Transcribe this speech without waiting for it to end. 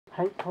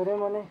はい、これ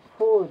もね、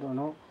フォード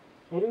の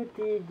LTD2 と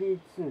いうや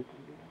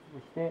つで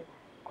して、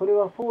これ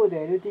はフォード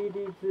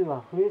LTD2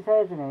 はフル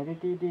サイズの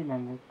LTD な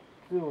の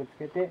2をつ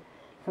けて、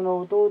その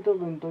弟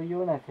分という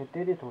ような設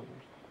定で登場し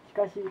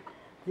た。しかし、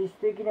実質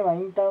的にはイ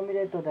ンターミ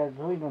ディエイトである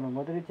トリノの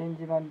モデルチェン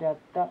ジ版であっ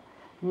た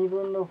2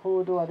分の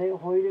4ドアで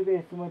ホイールベ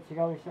ースも違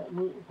う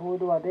4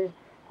ドアで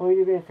ホイー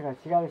ルベースが違う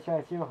シャ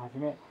ーシをはじ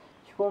め、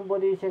基本ボ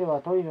ディシェル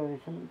はトリノ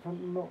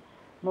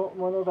のも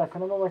のがそ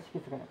のまま敷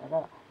き継がれた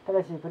が、た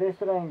だしプレス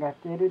トラインが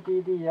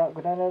LTD や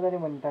グラナダに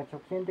も似た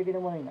直線的な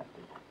ものになって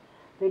いた。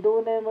で、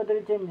同年モデ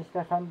ルチェンジし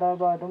たサンダー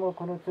バードも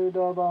この2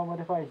ドア版をモ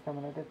ディファイした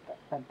ものだっ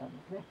たんで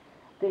すね。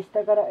で、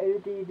下から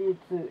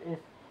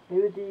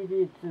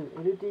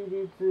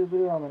LTD2S、LTD2、LTD2 ブ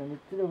ルーアムの3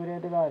つのグレ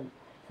ードがあり、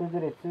それ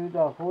ぞれ2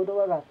ドア、4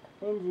ドアがあっ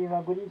た。エンジン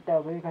は5リッ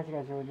ター V 価値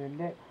が標準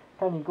で、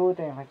単に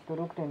 5.8 と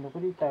 6.6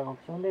 リッターがオ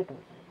プションで搭載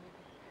さ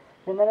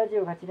れた。で、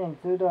78年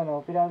2ドアの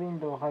オペラウィン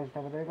ドウを配し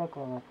たモデルが加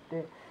わっ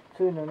て、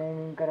2のネー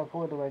ミングから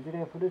フォードはいず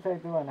れフルサイ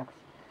ズはなくし、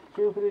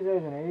中フルサ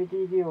イズの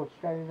LTD を置き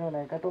換えるのでは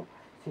ないかと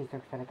推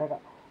測されたが、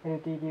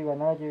LTD は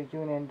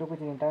79年独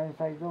自にダウン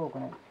サイズを行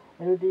い、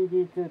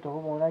LTD2 と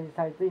ほぼ同じ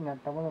サイズになっ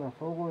たものの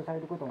総合さ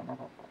れることがな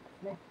かっ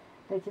たんですね。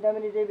で、ちな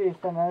みにデビューし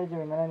た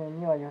77年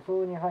には予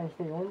想に反し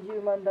て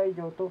40万台以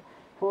上と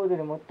フォード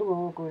で最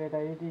も多く売れた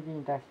LTD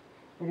に対し、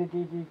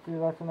LTD2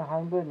 はその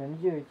半分の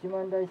21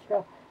万台し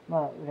か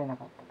売れな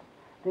かったと。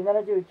で、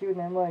79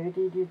年は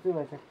LTD2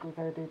 は着工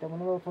されていたも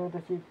のの、その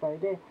年いっぱい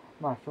で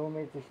消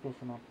滅して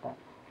しまった、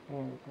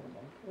車です。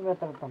今だっ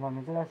たら珍し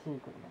い車で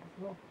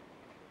すね。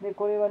で、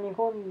これは日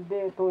本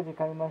で当時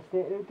買いまして、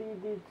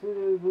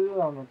LTD2 ブル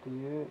ーアムと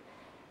いう、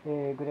グ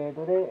レー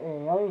ドで、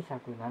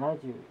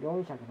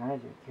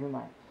479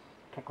万円。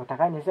結構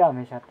高いんですよ、ア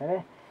メ車って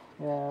ね。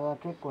結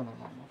構な値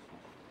段でした。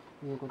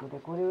ということで、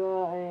これ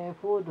は、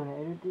フォードの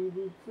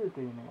LTD2 と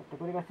いうのがあって、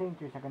これが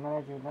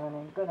1977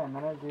年から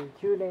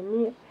79年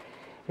に、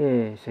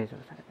製造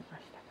されてま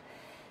した。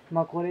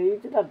これい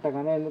つだった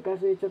かね、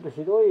昔ちょっと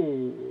ひど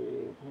い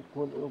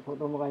子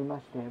供がいま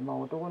して、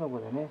男の子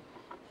でね、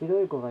ひ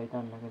どい子がいた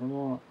んだけど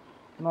も、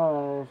そ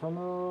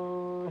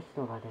の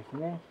人がです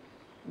ね、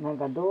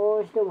ど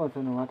うしても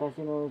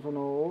私のオ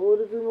ー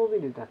ルズモ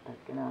ビルだったっ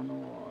けな、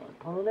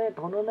トノナ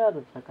ードだ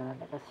ったから、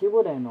シ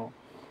ボレーの、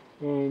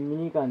ミ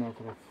ニカーのやつ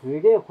が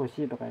すげえ欲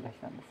しいとか言い出し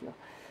たんですよ。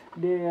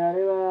で、あ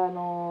れは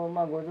ご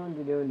存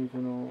知のように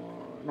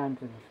なん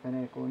ていうんですか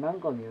ね、何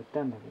回も言っ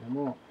たんだけど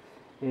も、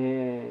視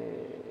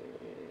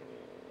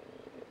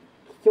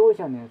聴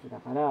者のやつだ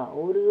から、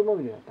オールズモ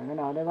ビルだったか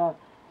な、あれは、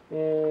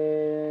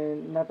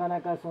なかな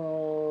か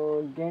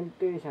限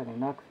定車で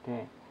なく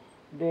て、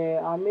で、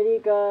アメリ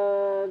カ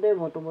で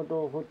もとも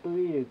とホットウ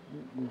ィール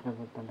だっ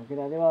たんだけ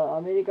ど、あれは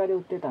アメリカで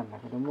売ってたんだ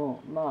けど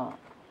も、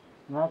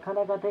なか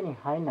なか手に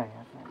入んないや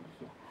つなんで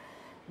すよ。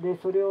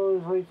で、それを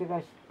そいつが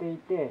知ってい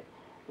て、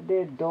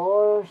で、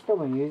どうして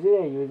も譲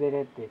れって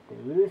言って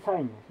うるさ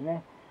いんです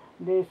ね。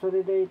で、そ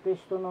れでいて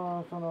人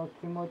の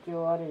気持ち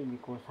をある意味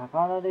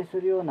逆なです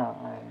るような、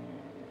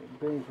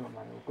文章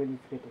まで送り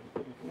つけていて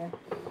ですね。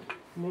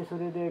で、そ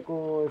れで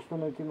人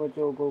の気持ち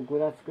をぐ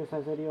らつく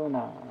させるよう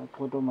な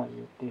ことまで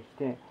言ってき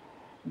て、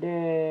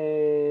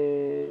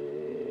で、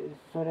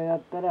それだ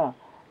ったら、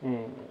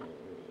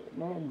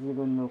自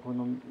分の交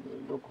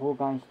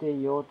換してい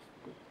いよっつっ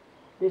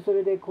て。で、そ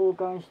れで交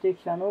換して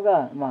きたの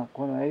が、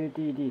この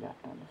LTD だっ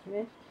たんです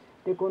ね。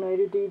で、この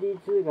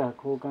LTD2 が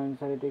交換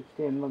されてき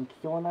て、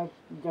貴重な、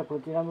じゃあこ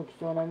ちらも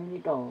貴重なミ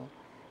ニカーを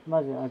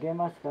まずあげ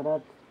ますから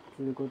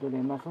ということで、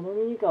その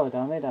ミニカーは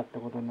ダメだって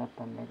ことになっ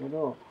たんだけ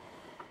ど、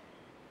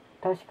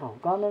確か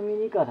他のミ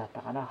ニカーだっ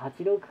たかな、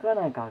86か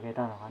なんかあげ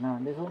たのかな。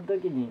で、その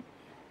時に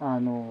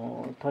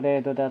トレ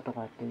ードだと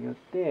かって言っ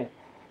て、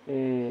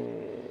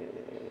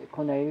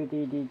この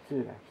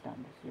LTD2 が来た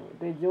んですよ。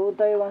で、状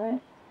態は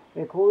ね、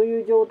こう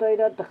いう状態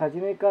だった初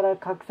めから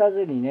隠さ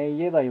ずにね、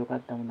言えばよかっ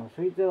たものを、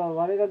そいつは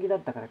悪ガキだ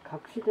ったから隠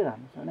してた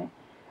んですよね。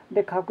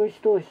で、隠し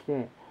通し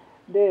て、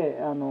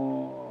で、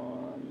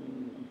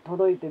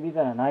届いてみ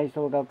たら内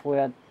装がこう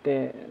やっ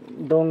て、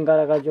どんが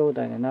らが状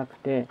態でなく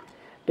て、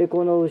で、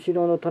この後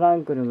ろのトラ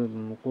ンクの部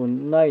分も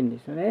ないんで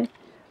すよね。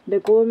で、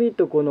こう見る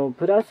とこの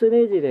プラス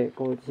ネジで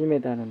締め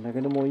てあるんだ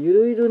けども、ゆ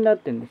るゆるになっ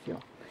てるんですよ。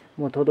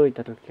もう届い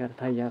た時から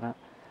タイヤが。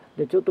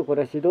で、ちょっとこ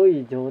れはひど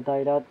い状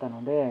態だった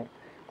ので、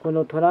こ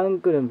のトラ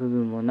ンクの部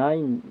分もな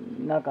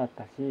かっ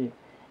たし、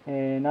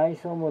内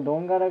装もど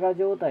んがらが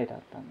状態だっ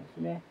たんです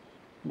ね。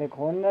で、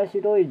こんなひ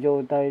どい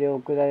状態で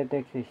送られ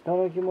てきて、人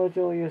の気持ち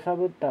を揺さ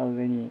ぶった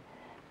上に、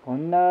こ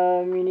ん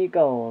なミニカ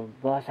ーを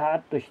バサ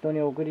ッと人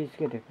に送りつ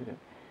けてくる。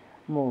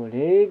もう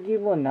礼儀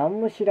も何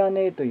も知ら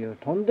ねえという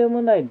とんで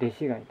もない弟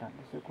子がいたん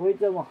ですよ。こい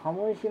つはもう破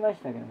門しまし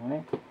たけども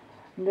ね。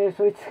で、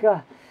そいつ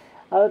が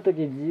ある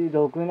時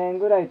6年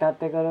ぐらい経っ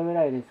てからぐ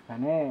らいですか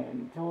ね、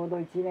ちょうど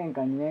1年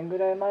か2年ぐ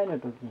らい前の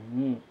時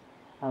に、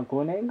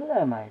5年ぐ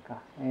らい前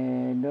か、経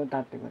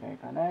ってぐらい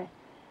かね、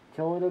ち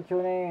ょうど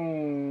去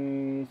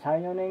年、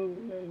3、4年、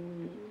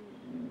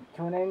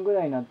去年ぐ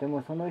らいになって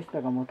もその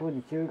人がもう当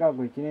時中学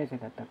1年生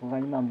だった子が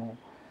今も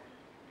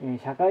う、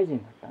社会人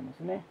だったんです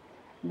ね。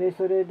で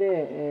それ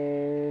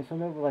で、そ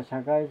の子が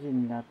社会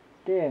人になっ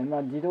て、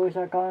自動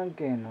車関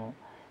係の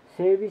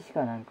整備士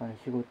かなんかの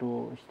仕事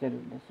をしてる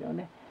んですよ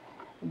ね。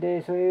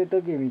でそういう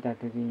時見た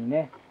時に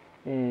ね、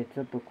ち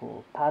ょっと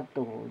こうパッ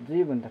と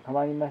随分と変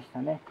わりまし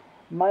たね。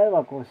前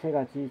はこう背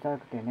が小さ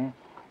くてね、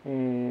一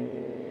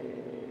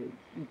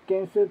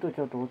見するとち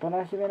ょっとおと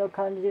なしめの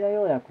感じの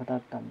ような子だ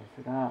ったんで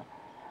すが、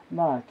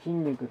筋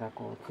肉が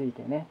こうつい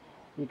てね、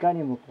いか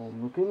にもこう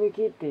ムキム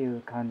キってい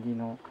う感じ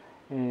の、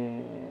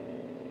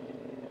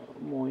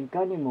もうい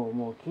かにも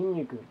もう筋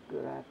肉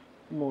が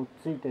もう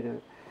ついて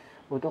る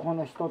男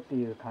の人って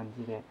いう感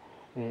じで、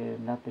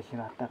なってし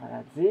まったか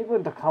ら、随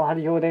分と変わ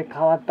るようで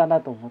変わったな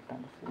と思った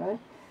んですよね。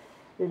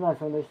でそ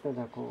の人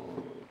がこ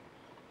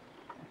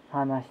う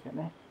話して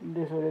ね、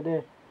でそれ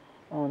で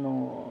なん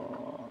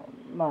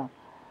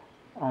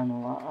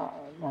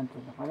て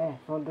いうのかね、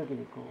その時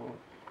にこ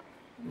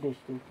う礼し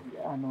て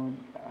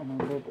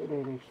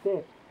礼礼し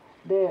て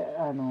で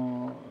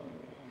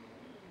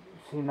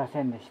すいま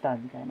せんでした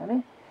みたいな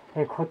ね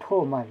こと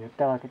を言っ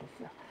たわけで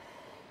すよ。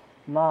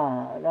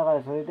だか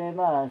らそれ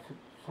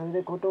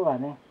でことが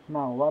ね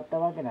終わった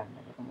わけなん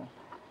だけども、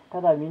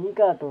ただミニ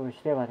カーと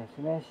してはです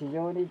ね、非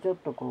常にちょっ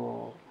と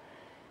こ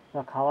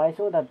うかわい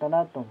そうだった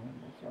なと思う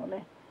んですよ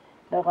ね。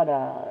だか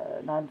ら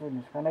なんていうん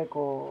ですかね、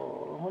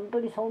こう本当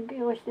に尊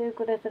敬をして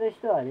くれてる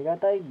人はありが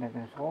たいんだけ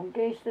ど、尊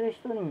敬してる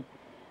人に、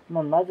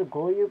まず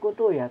こういうこ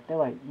とをやって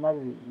はまず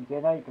い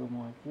けないと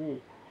思う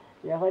し、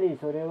やはり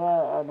それ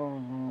は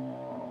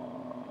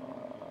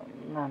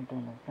なんてい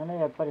うんですかね、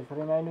やっぱりそ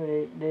れなりの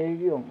礼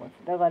儀を持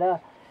つ。だか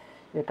ら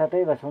例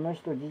えばその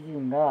人自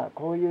身が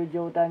こういう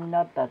状態に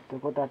なったって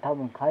ことは多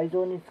分改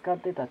造に使っ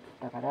てたって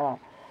言ったから、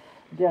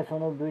じゃあそ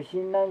の部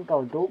品なんか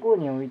をどこ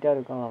に置いてあ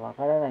るかはわ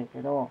からない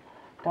けど、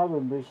多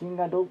分部品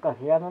がどっか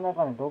部屋の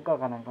中のどっか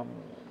かなんかに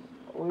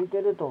置い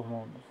てると思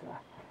うんですが、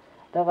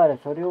だから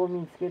それを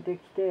見つけてき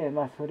て、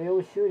それ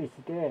を修理し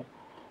て、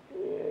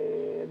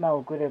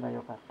送れば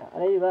よかった。あ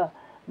るいは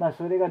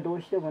それがど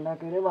うしてもな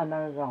ければ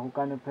何か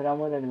他のプラ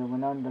モデルでも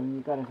何でもい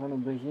いからその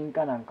部品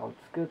かなんかを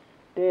作っ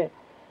て、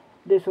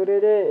でそれ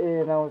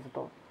で、直す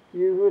と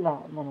いうふうな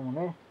ものも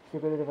ねして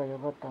くれればよ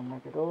かったんだ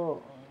けど、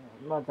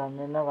残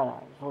念なが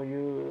らそう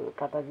いう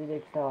形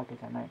で来たわけ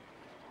じゃない。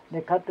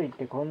でかといっ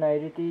てこんな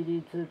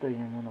LTD2 という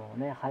ものを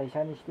ね廃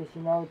車にしてし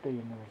まうとい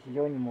うのは非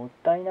常にもっ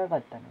たいなか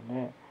ったの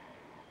で、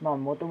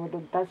もともと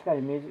確か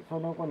にそ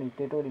の子に言っ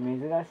てる通り珍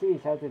しい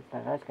車種って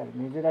言ったら確かに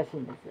珍しい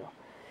んですよ。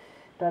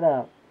た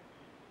だ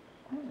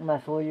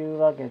そういう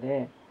わけ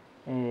で、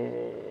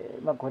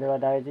これは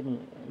大事に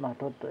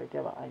取っておいて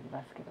はあり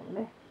ますけども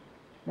ね。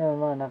で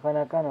もなか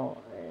なかの、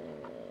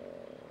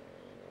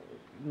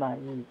い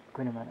い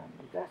車なんで、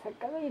せっ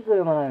かくいい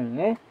車なのに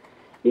ね、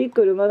いい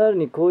車なの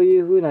にこうい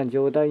う風な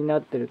状態にな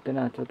ってるって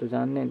のはちょっと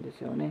残念で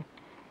すよね。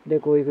で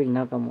こういう風に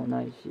中も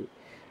ないし、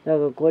だ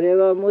からこれ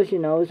はもし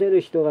直せる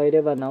人がい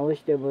れば直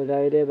してもら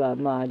えれば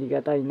あり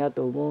がたいな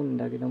と思うん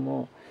だけど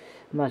も、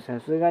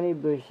さすがに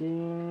部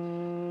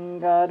品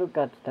がある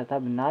かって言ったら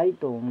多分ない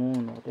と思う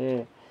の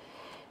で、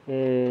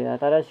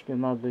新しく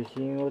部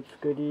品を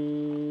作り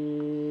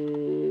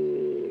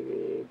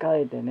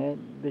変えてね、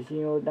部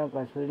品をなん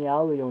かそれに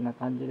合うような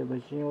感じで部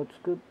品を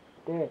作っ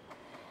て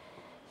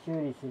修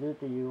理する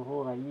という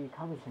方がいい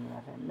かもしれ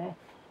ませんね。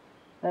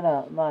た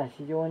だ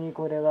非常に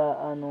これ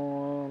は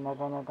な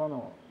かなか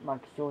の、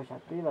希少車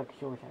といえば希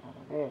少車な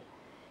ので、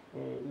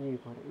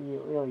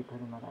良い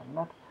車だ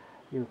な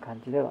という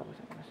感じではござい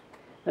ます。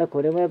だから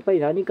これもやっぱり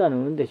何かの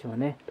運でしょう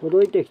ね。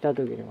届いてきた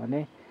時には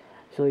ね、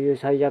そういう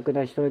最悪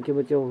な人の気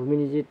持ちを踏み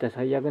にじった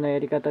最悪なや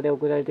り方で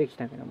送られてき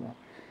たけども、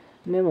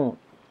でも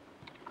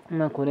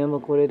これも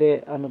これ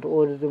でオ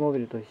ールズモビ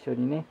ルと一緒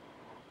にね、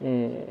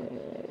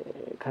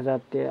飾っ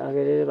てあ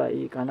げれれば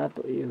いいかな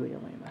というふうに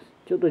思います。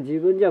ちょっと自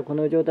分じゃこ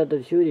の状態だ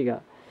と修理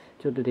が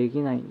ちょっとでき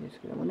ないんです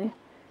けどもね。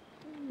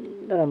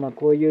だから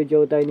こういう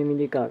状態のミ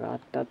ニカーがあっ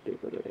たという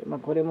ことで、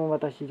これもま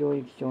た非常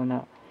に貴重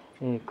な、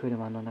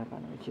車の中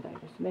の一台で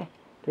すね。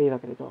というわ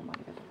けでどうもあり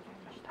がとうございます。